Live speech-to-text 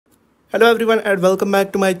Hello everyone and welcome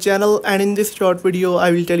back to my channel, and in this short video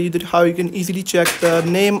I will tell you that how you can easily check the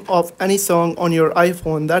name of any song on your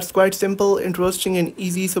iPhone. That's quite simple, interesting and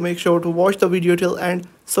easy, so make sure to watch the video till end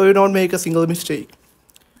so you don't make a single mistake.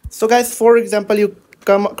 So guys, for example, you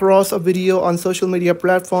come across a video on social media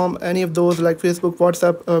platform, any of those like Facebook,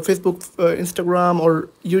 WhatsApp, Instagram or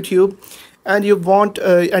YouTube, and you want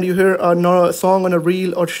and you hear a song on a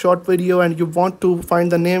reel or short video and you want to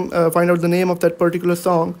find out the name of that particular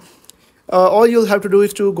song. All you'll have to do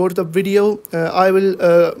is to go to the video. I will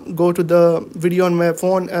go to the video on my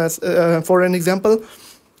phone as for an example,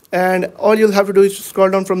 and all you'll have to do is to scroll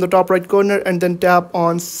down from the top right corner and then tap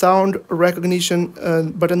on sound recognition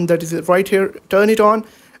button that is right here. Turn it on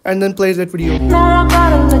and then play that video.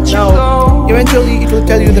 Now eventually it will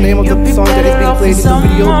tell you the name of the song that is being played in the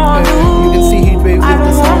video, and you can see Heatwave is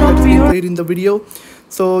the song that is being played in the video.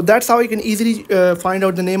 So that's how you can easily find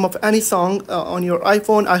out the name of any song on your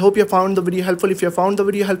iPhone. I hope you found the video helpful. If you found the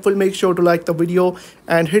video helpful, make sure to like the video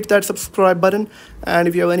and hit that subscribe button. And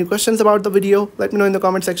if you have any questions about the video, let me know in the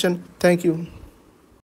comment section. Thank you.